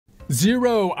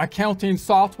Xero Accounting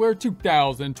Software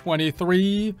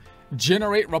 2023.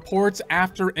 Generate reports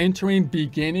after entering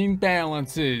beginning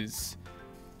balances.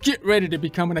 Get ready to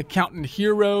become an accountant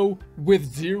hero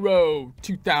with Xero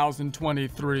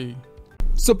 2023.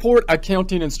 Support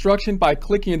accounting instruction by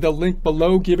clicking the link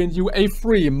below, giving you a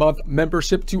free month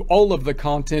membership to all of the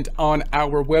content on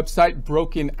our website,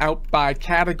 broken out by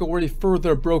category,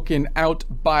 further broken out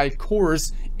by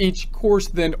course. Each course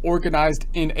then organized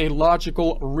in a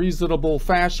logical, reasonable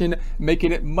fashion,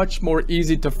 making it much more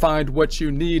easy to find what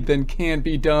you need than can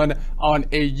be done on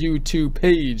a YouTube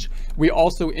page. We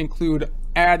also include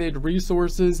added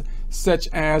resources such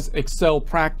as Excel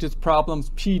practice problems,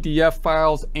 PDF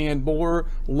files, and more,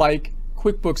 like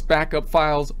QuickBooks backup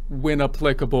files when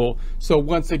applicable. So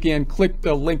once again, click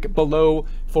the link below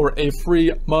for a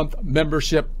free month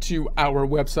membership to our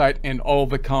website and all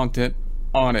the content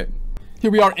on it. Here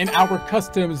we are in our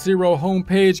custom Xero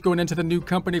homepage. Going into the new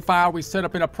company file we set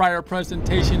up in a prior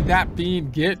presentation, that being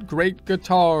Get Great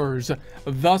Guitars.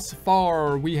 Thus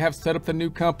far, we have set up the new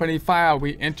company file.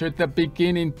 We entered the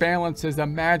beginning balances,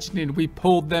 imagining we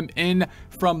pulled them in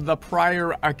from the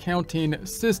prior accounting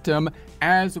system.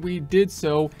 As we did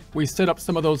so, we set up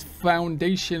some of those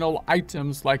foundational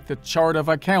items like the chart of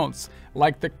accounts,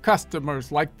 like the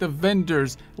customers, like the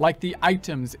vendors, like the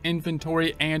items,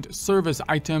 inventory, and service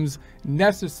items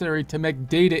necessary to make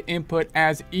data input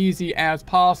as easy as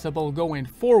possible going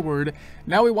forward.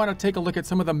 Now we want to take a look at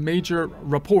some of the major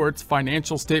reports,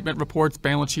 financial statement reports,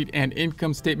 balance sheet and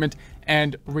income statement,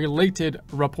 and related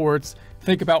reports.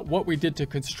 Think about what we did to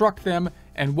construct them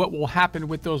and what will happen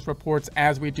with those reports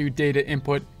as we do data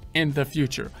input in the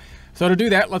future. So to do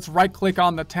that, let's right click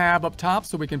on the tab up top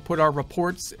so we can put our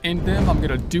reports in them. I'm going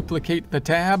to duplicate the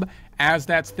tab. As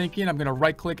that's thinking, I'm going to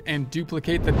right click and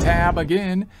duplicate the tab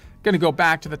again. Going to go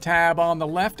back to the tab on the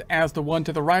left as the one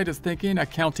to the right is thinking.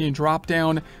 Accounting drop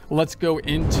down. Let's go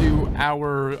into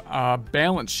our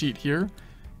balance sheet here,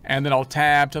 and then I'll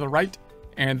tab to the right.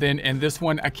 And then in this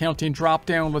one, accounting drop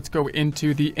down, let's go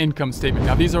into the income statement.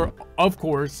 Now these are, of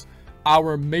course,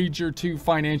 our major two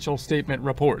financial statement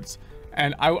reports.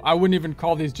 And I wouldn't even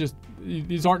call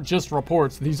these aren't just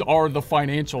reports, these are the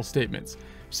financial statements.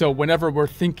 So whenever we're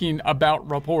thinking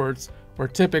about reports, we're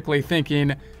typically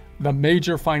thinking the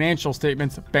major financial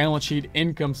statements, balance sheet,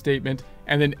 income statement,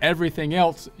 and then everything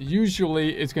else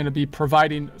usually is going to be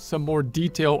providing some more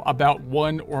detail about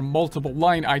one or multiple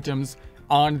line items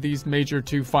on these major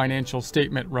two financial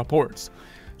statement reports.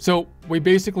 So we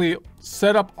basically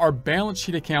set up our balance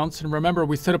sheet accounts, and remember,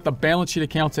 we set up the balance sheet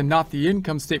accounts and not the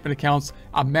income statement accounts,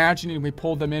 imagining we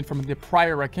pulled them in from the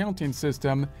prior accounting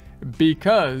system,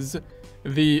 because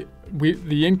the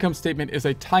income statement is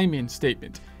a timing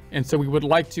statement. And so we would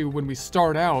like to, when we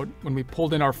start out, when we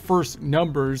pulled in our first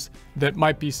numbers that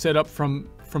might be set up from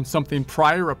something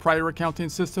prior, a prior accounting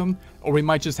system, or we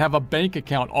might just have a bank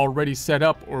account already set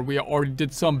up, or we already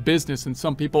did some business and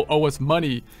some people owe us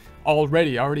money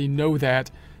already. I already know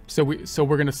that. So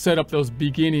we're going to set up those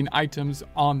beginning items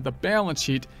on the balance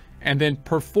sheet, and then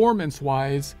performance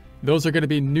wise, those are going to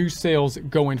be new sales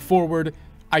going forward.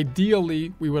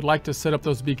 Ideally, we would like to set up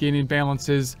those beginning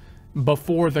balances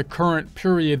before the current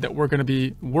period that we're going to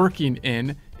be working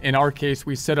in. In our case,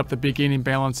 we set up the beginning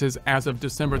balances as of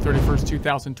December 31st,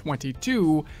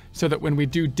 2022, so that when we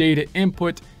do data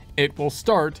input, it will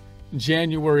start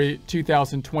January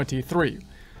 2023.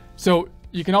 So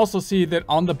you can also see that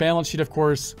on the balance sheet, of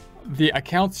course, the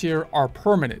accounts here are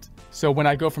permanent. So when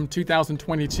I go from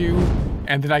 2022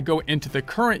 and then I go into the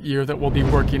current year that we'll be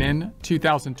working in,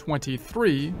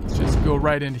 2023, let's just go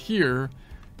right in here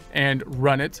and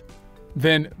run it,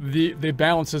 then the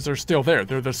balances are still there.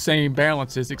 They're the same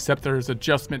balances, except there's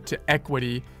adjustment to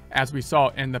equity as we saw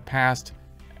in the past,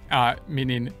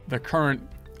 meaning the current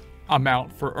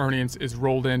amount for earnings is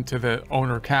rolled into the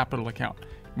owner capital account,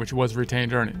 which was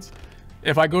retained earnings.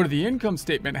 If I go to the income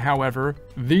statement, however,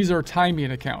 these are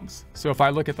timing accounts. So if I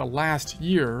look at the last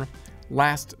year,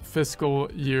 last fiscal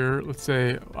year, let's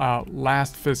say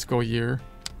last fiscal year,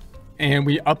 and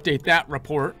we update that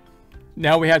report,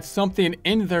 now we had something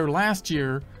in there last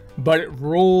year, but it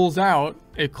rolls out,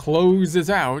 it closes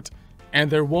out, and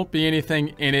there won't be anything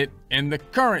in it in the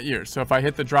current year. So if I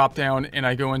hit the drop down and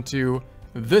I go into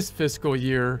this fiscal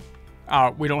year,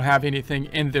 we don't have anything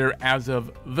in there as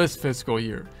of this fiscal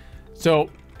year. So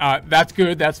that's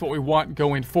good. That's what we want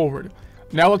going forward.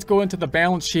 Now let's go into the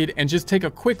balance sheet and just take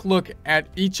a quick look at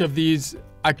each of these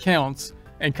accounts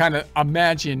and kind of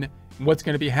imagine what's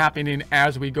going to be happening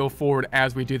as we go forward,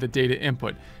 as we do the data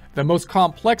input. The most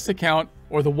complex account,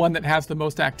 or the one that has the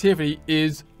most activity,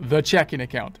 is the checking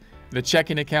account. The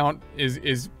checking account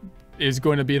is is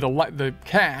going to be the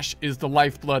cash is the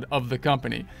lifeblood of the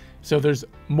company. So there's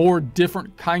more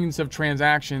different kinds of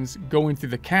transactions going through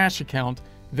the cash account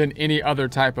than any other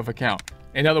type of account.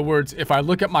 In other words, if I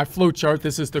look at my flowchart,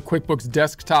 this is the QuickBooks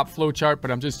desktop flowchart,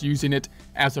 but I'm just using it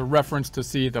as a reference to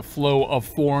see the flow of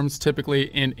forms typically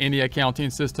in any accounting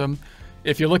system.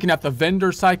 If you're looking at the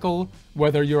vendor cycle,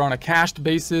 whether you're on a cashed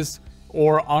basis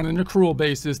or on an accrual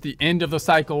basis, the end of the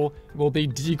cycle will be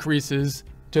decreases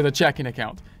to the checking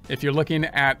account. If you're looking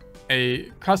at a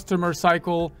customer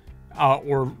cycle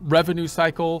or revenue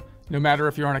cycle, no matter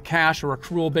if you're on a cash or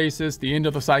accrual basis, the end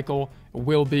of the cycle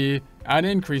will be an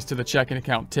increase to the checking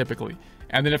account typically.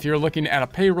 And then if you're looking at a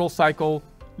payroll cycle,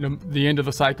 the end of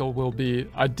the cycle will be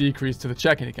a decrease to the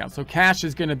checking account. So cash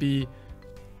is going to be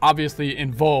obviously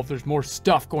involved. There's more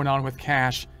stuff going on with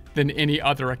cash than any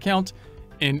other account.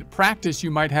 In practice, you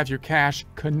might have your cash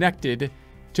connected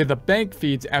to the bank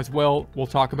feeds as well. We'll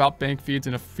talk about bank feeds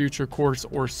in a future course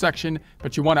or section,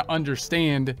 but you want to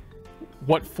understand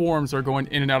what forms are going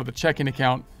in and out of the checking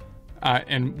account,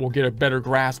 and we'll get a better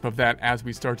grasp of that as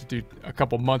we start to do a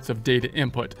couple months of data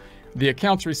input. The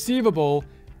accounts receivable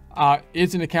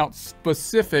is an account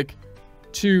specific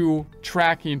to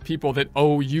tracking people that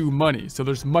owe you money. So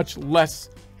there's much less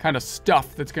kind of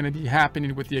stuff that's going to be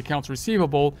happening with the accounts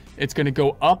receivable. It's going to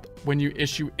go up when you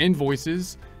issue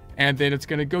invoices, and then it's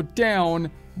going to go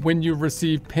down when you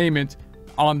receive payment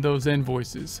on those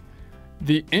invoices.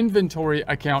 The inventory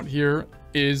account here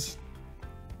is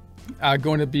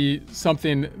going to be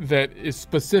something that is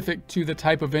specific to the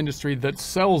type of industry that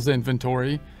sells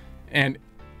inventory, and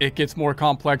it gets more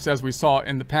complex as we saw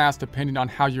in the past depending on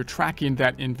how you're tracking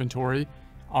that inventory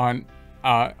on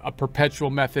a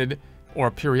perpetual method or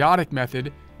a periodic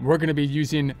method. We're going to be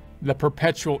using the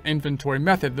perpetual inventory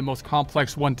method, the most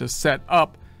complex one to set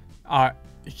up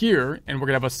here, and we're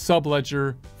going to have a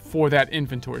subledger for that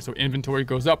inventory. So inventory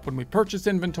goes up when we purchase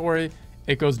inventory.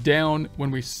 It goes down when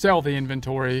we sell the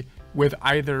inventory with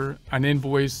either an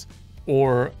invoice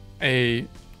or a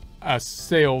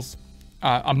sales,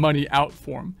 a money out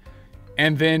form.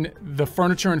 And then the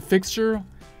furniture and fixture,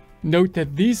 note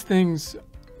that these things,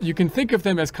 you can think of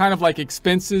them as kind of like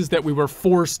expenses that we were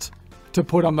forced to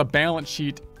put on the balance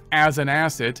sheet as an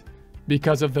asset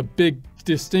because of the big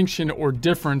distinction or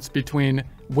difference between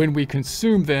when we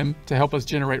consume them to help us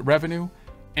generate revenue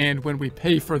and when we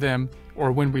pay for them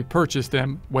or when we purchase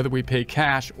them, whether we pay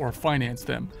cash or finance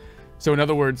them. So in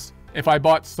other words, if I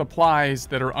bought supplies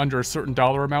that are under a certain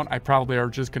dollar amount, I probably are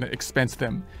just going to expense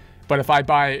them. But if I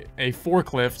buy a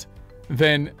forklift,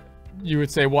 then you would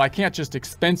say, well, I can't just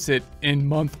expense it in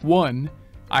month one.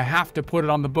 I have to put it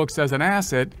on the books as an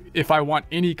asset if I want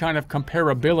any kind of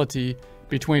comparability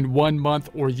between 1 month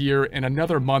or year and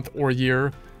another month or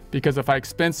year, because if I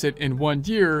expense it in 1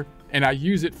 year and I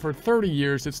use it for 30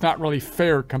 years, it's not really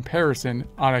fair comparison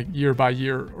on a year by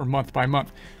year or month by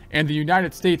month. And the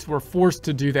United States were forced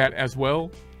to do that as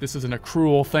well. This is an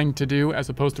accrual thing to do as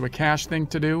opposed to a cash thing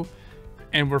to do.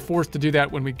 And we're forced to do that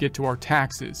when we get to our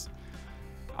taxes.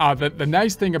 The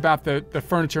nice thing about the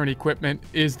furniture and equipment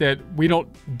is that we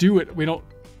don't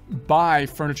buy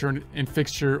furniture and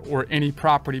fixture or any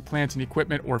property, plants and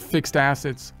equipment or fixed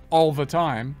assets all the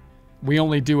time. We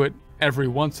only do it every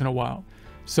once in a while.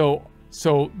 So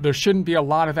there shouldn't be a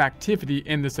lot of activity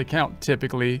in this account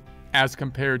typically as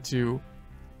compared to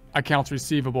accounts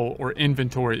receivable or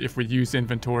inventory if we use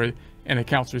inventory and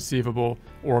accounts receivable,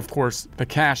 or of course the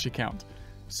cash account.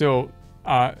 So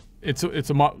it's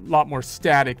a lot more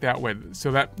static that way.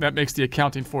 So that makes the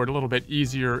accounting for it a little bit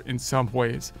easier in some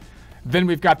ways. Then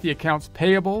we've got the accounts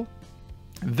payable.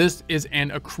 This is an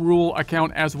accrual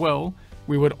account as well.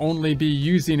 We would only be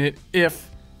using it if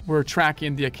we're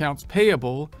tracking the accounts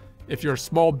payable. If you're a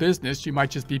small business, you might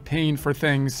just be paying for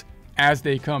things as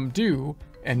they come due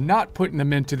and not putting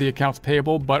them into the accounts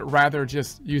payable, but rather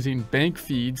just using bank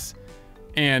feeds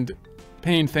and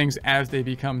paying things as they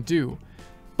become due.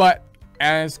 But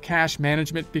as cash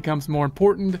management becomes more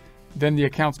important, then the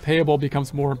accounts payable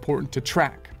becomes more important to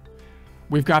track.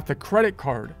 We've got the credit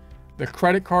card. The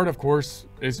credit card, of course,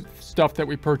 is stuff that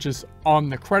we purchase on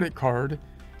the credit card.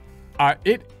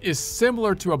 It is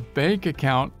similar to a bank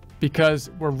account because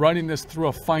we're running this through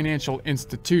a financial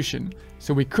institution.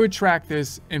 So we could track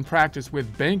this in practice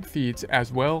with bank feeds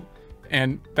as well.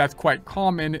 And that's quite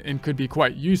common and could be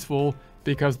quite useful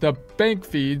because the bank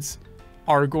feeds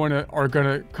are going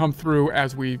to come through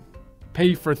as we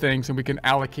pay for things and we can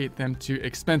allocate them to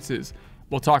expenses.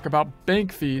 We'll talk about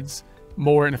bank feeds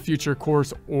more in a future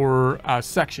course or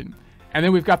section. And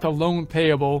then we've got the loan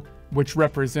payable, which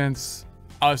represents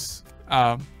us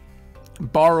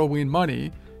borrowing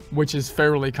money, which is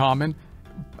fairly common.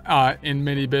 in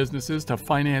many businesses to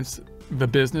finance the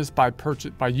business by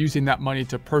using that money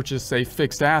to purchase, say,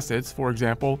 fixed assets, for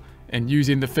example, and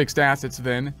using the fixed assets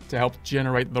then to help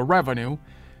generate the revenue.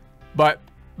 But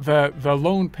the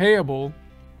loan payable,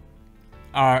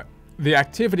 the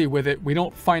activity with it, we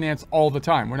don't finance all the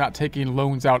time. We're not taking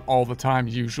loans out all the time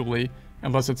usually,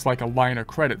 unless it's like a line of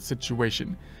credit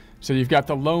situation. So you've got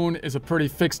the loan is a pretty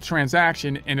fixed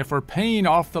transaction, and if we're paying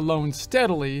off the loan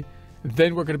steadily,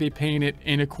 then we're going to be paying it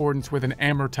in accordance with an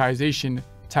amortization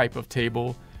type of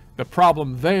table. The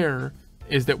problem there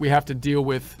is that we have to deal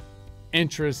with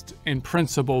interest and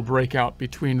principal breakout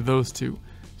between those two.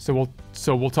 So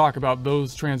we'll talk about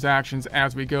those transactions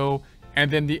as we go. And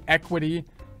then the equity,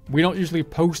 we don't usually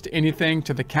post anything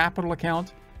to the capital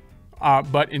account,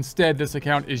 but instead this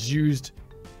account is used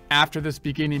after this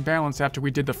beginning balance, after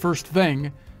we did the first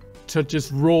thing, to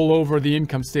just roll over the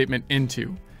income statement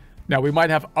into. Now we might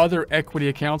have other equity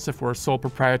accounts if we're a sole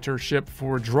proprietorship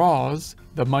for draws,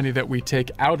 the money that we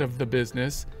take out of the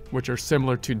business, which are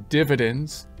similar to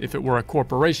dividends if it were a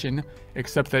corporation,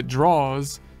 except that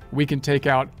draws we can take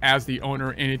out as the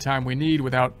owner anytime we need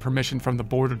without permission from the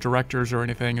board of directors or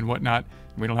anything and whatnot.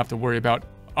 We don't have to worry about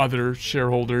other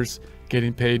shareholders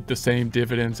getting paid the same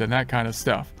dividends and that kind of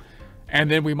stuff. And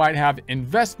then we might have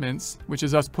investments, which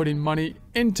is us putting money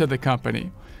into the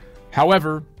company.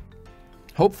 However,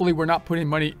 hopefully we're not putting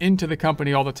money into the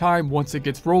company all the time. Once it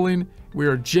gets rolling, we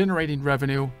are generating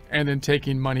revenue and then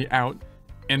taking money out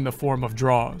in the form of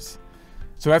draws.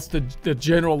 So that's the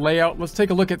general layout. Let's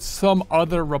take a look at some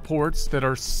other reports that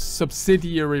are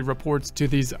subsidiary reports to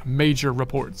these major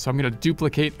reports. So I'm going to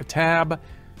duplicate a tab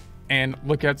and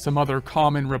look at some other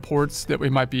common reports that we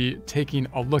might be taking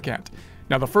a look at.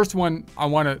 Now, the first one I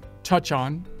want to touch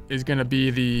on is going to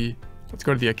be let's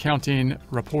go to the accounting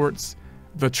reports,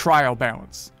 the trial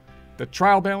balance. The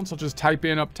trial balance, I'll just type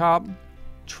in up top,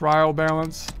 trial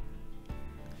balance.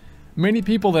 Many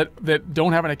people that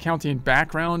don't have an accounting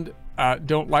background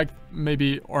don't like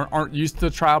maybe or aren't used to the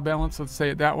trial balance, let's say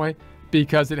it that way,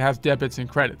 because it has debits and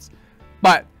credits.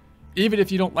 But even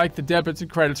if you don't like the debits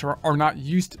and credits or are not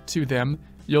used to them,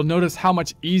 you'll notice how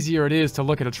much easier it is to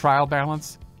look at a trial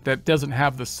balance that doesn't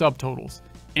have the subtotals,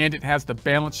 and it has the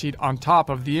balance sheet on top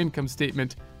of the income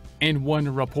statement in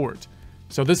one report.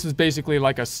 So this is basically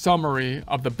like a summary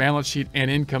of the balance sheet and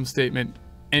income statement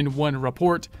in one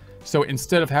report. So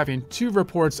instead of having two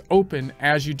reports open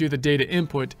as you do the data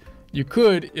input, you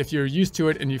could, if you're used to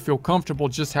it and you feel comfortable,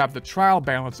 just have the trial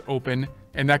balance open,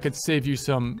 and that could save you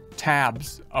some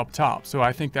tabs up top. So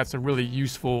I think that's a really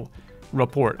useful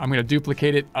report. I'm going to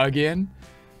duplicate it again.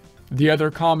 The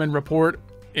other common report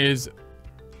is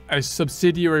a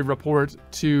subsidiary report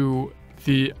to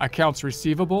the accounts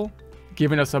receivable,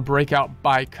 giving us a breakout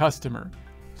by customer.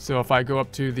 So if I go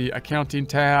up to the accounting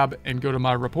tab and go to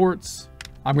my reports,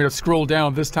 I'm going to scroll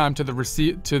down this time to the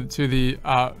receipt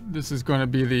this is going to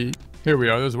be the, here we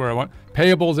are, this is where I want,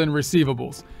 payables and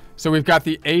receivables. So we've got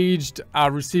the aged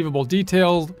receivable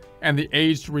details and the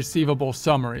aged receivable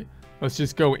summary. Let's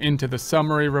just go into the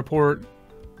summary report.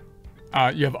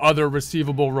 You have other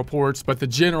receivable reports, but the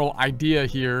general idea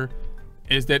here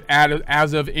is that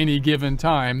as of any given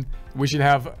time, we should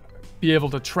be able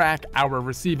to track our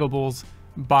receivables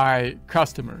by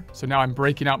customer. So now I'm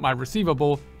breaking out my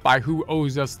receivable by who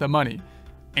owes us the money.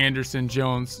 Anderson,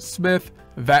 Jones, Smith,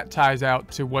 that ties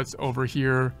out to what's over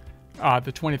here,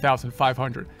 the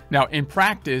 $20,500. Now in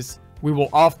practice, we will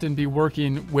often be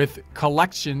working with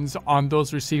collections on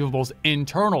those receivables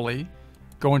internally,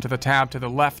 going to the tab to the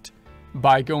left,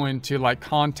 by going to like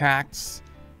contacts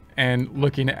and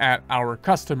looking at our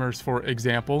customers, for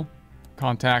example.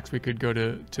 Contacts, we could go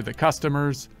to the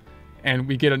customers, and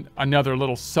we get another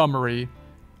little summary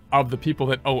of the people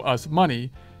that owe us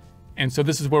money. And so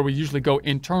this is where we usually go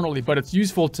internally, but it's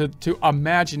useful to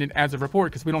imagine it as a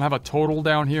report because we don't have a total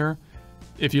down here.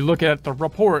 If you look at the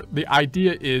report, the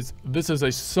idea is this is a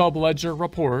subledger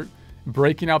report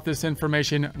breaking out this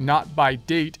information not by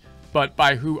date, but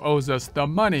by who owes us the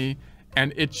money.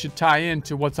 And it should tie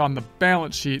into what's on the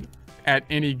balance sheet at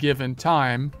any given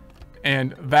time.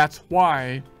 And that's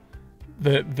why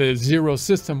the Xero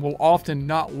system will often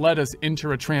not let us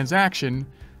enter a transaction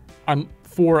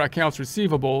for accounts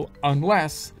receivable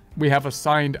unless we have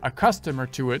assigned a customer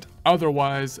to it.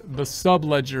 Otherwise, the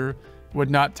subledger would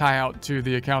not tie out to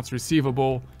the accounts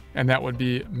receivable, and that would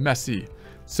be messy.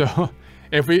 So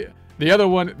the other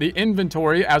one, the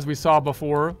inventory, as we saw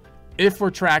before, if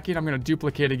we're tracking, I'm going to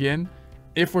duplicate again.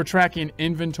 If we're tracking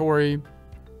inventory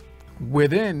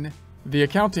within the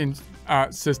accounting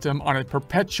system on a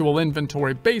perpetual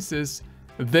inventory basis,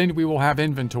 then we will have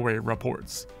inventory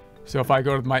reports. So if I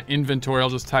go to my inventory, I'll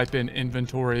just type in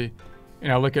inventory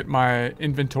and I look at my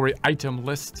inventory item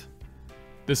list.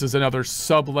 This is another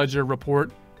subledger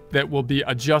report that will be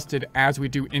adjusted as we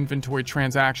do inventory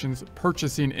transactions,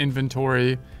 purchasing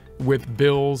inventory with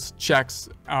bills, checks,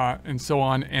 and so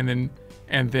on, and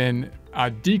then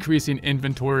decreasing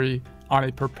inventory on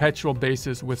a perpetual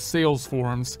basis with sales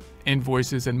forms,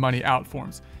 invoices, and money out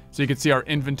forms. So you can see our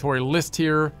inventory list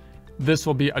here. This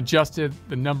will be adjusted,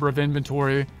 the number of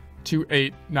inventory,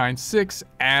 2896,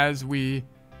 as we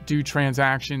do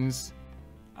transactions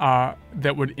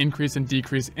that would increase and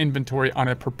decrease inventory on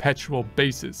a perpetual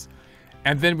basis.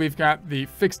 And then we've got the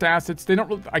fixed assets. They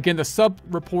don't, again, the sub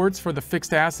reports for the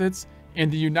fixed assets in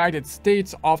the United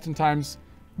States, oftentimes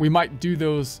we might do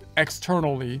those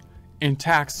externally in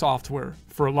tax software.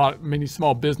 For many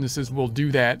small businesses will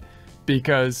do that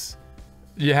because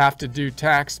you have to do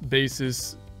tax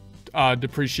basis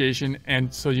depreciation,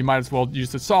 and so you might as well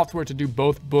use the software to do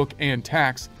both book and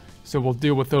tax. So we'll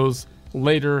deal with those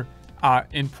later.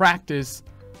 In practice,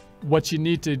 what you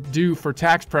need to do for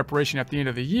tax preparation at the end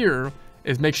of the year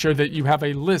is make sure that you have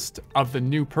a list of the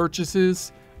new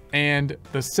purchases and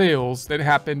the sales that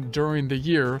happened during the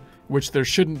year, which there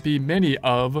shouldn't be many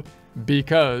of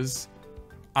because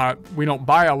we don't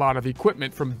buy a lot of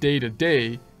equipment from day to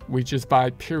day. We just buy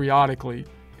periodically.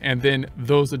 And then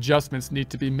those adjustments need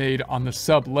to be made on the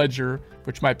sub ledger,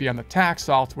 which might be on the tax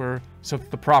software, so that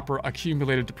the proper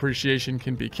accumulated depreciation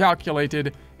can be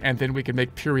calculated, and then we can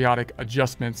make periodic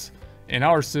adjustments in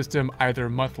our system, either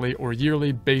monthly or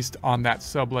yearly, based on that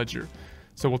sub ledger.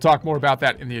 So we'll talk more about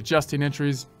that in the adjusting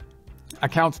entries.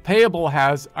 Accounts payable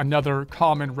has another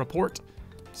common report.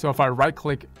 So if I right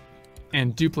click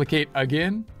and duplicate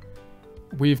again,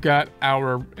 we've got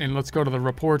and let's go to the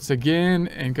reports again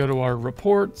and go to our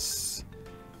reports.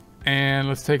 And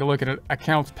let's take a look at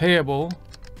accounts payable.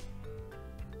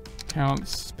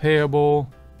 Accounts payable.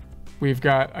 We've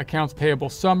got accounts payable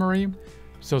summary.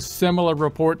 So similar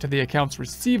report to the accounts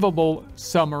receivable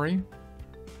summary.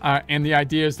 And the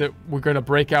idea is that we're going to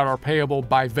break out our payable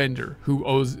by vendor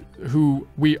who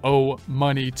we owe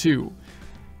money to.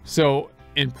 So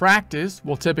in practice,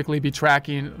 we'll typically be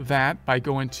tracking that by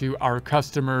going to our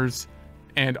customers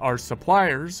and our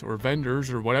suppliers or vendors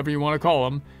or whatever you want to call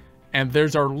them. And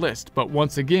there's our list. But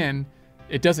once again,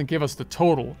 it doesn't give us the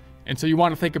total. And so you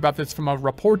want to think about this from a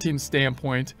reporting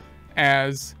standpoint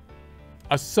as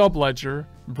a subledger,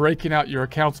 breaking out your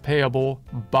accounts payable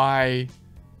by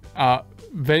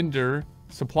vendor,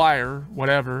 supplier,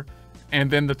 whatever. And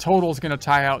then the total is going to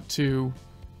tie out to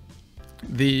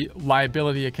the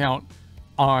liability account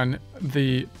on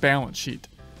the balance sheet.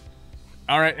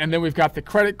 All right, and then we've got the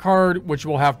credit card, which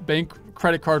will have bank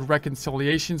credit card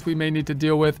reconciliations we may need to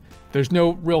deal with. There's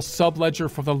no real subledger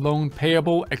for the loan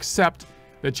payable, except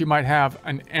that you might have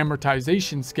an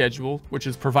amortization schedule, which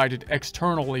is provided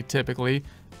externally typically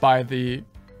by the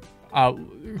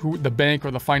bank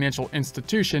or the financial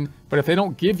institution. But if they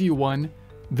don't give you one,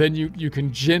 then you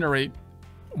can generate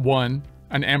an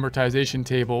amortization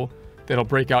table that'll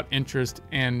break out interest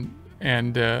and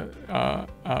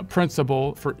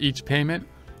principal for each payment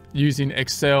using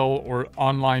Excel or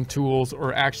online tools,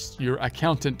 or ask your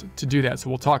accountant to do that. So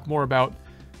we'll talk more about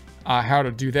how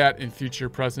to do that in future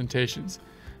presentations.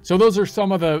 So those are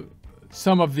some of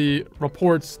the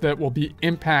reports that will be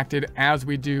impacted as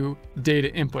we do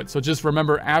data input. So just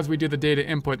remember, as we do the data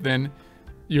input, then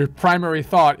your primary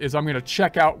thought is I'm going to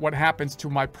check out what happens to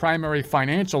my primary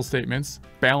financial statements,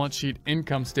 balance sheet,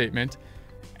 income statement,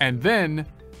 and then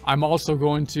I'm also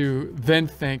going to then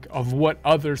think of what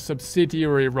other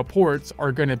subsidiary reports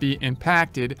are going to be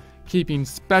impacted, keeping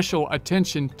special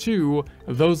attention to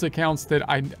those accounts that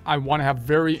I want to have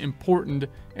very important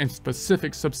and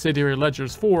specific subsidiary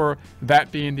ledgers for,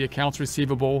 that being the accounts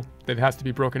receivable that has to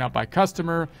be broken out by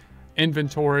customer,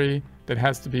 inventory that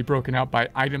has to be broken out by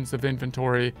items of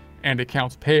inventory, and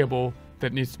accounts payable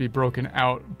that needs to be broken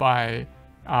out by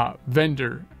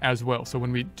vendor as well. So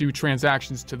when we do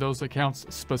transactions to those accounts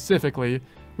specifically,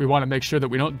 we want to make sure that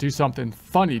we don't do something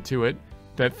funny to it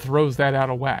that throws that out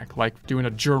of whack, like doing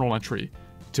a journal entry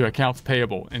to accounts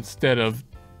payable instead of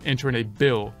entering a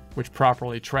bill which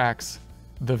properly tracks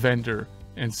the vendor,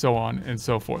 and so on and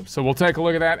so forth. So we'll take a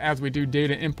look at that as we do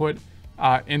data input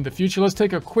in the future. Let's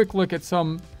take a quick look at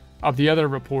some of the other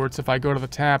reports. If I go to the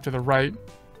tab to the right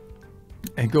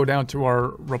and go down to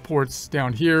our reports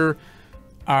down here,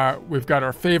 we've got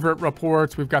our favorite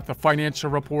reports, we've got the financial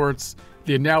reports,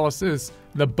 the analysis,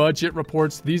 the budget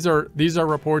reports. These are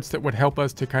reports that would help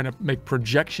us to kind of make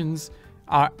projections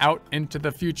out into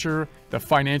the future. The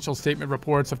financial statement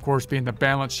reports, of course, being the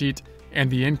balance sheet and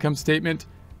the income statement.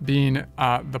 being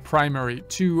the primary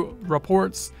two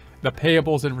reports, the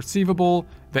payables and receivable,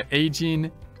 the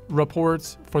aging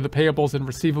reports for the payables and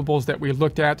receivables that we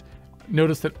looked at.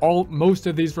 Notice that most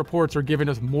of these reports are giving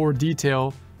us more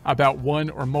detail about one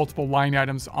or multiple line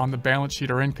items on the balance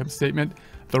sheet or income statement.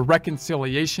 The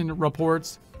reconciliation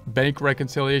reports, bank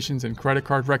reconciliations and credit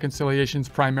card reconciliations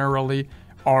primarily,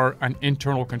 are an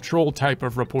internal control type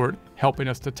of report, helping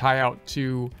us to tie out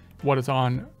to what is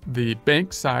on the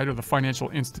bank side or the financial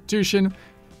institution.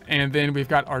 And then we've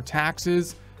got our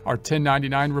taxes. Our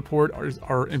 1099 report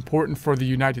are important for the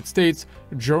United States.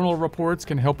 Journal reports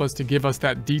can help us to give us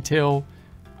that detail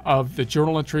of the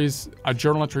journal entries, a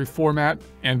journal entry format,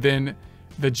 and then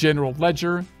the general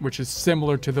ledger, which is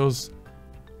similar to those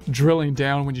drilling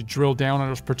down when you drill down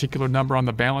on a particular number on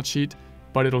the balance sheet,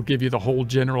 but it'll give you the whole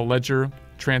general ledger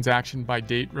transaction by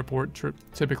date report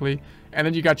typically. And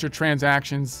then you got your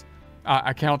transactions,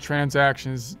 account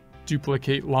transactions,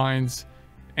 duplicate lines,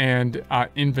 and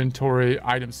inventory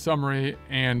item summary,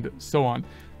 and so on.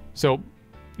 So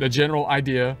the general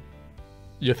idea,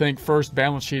 you think first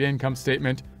balance sheet, income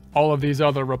statement. All of these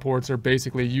other reports are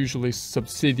basically usually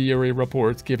subsidiary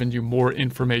reports giving you more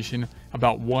information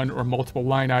about one or multiple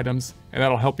line items, and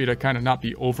that'll help you to kind of not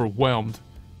be overwhelmed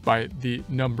by the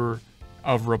number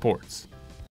of reports.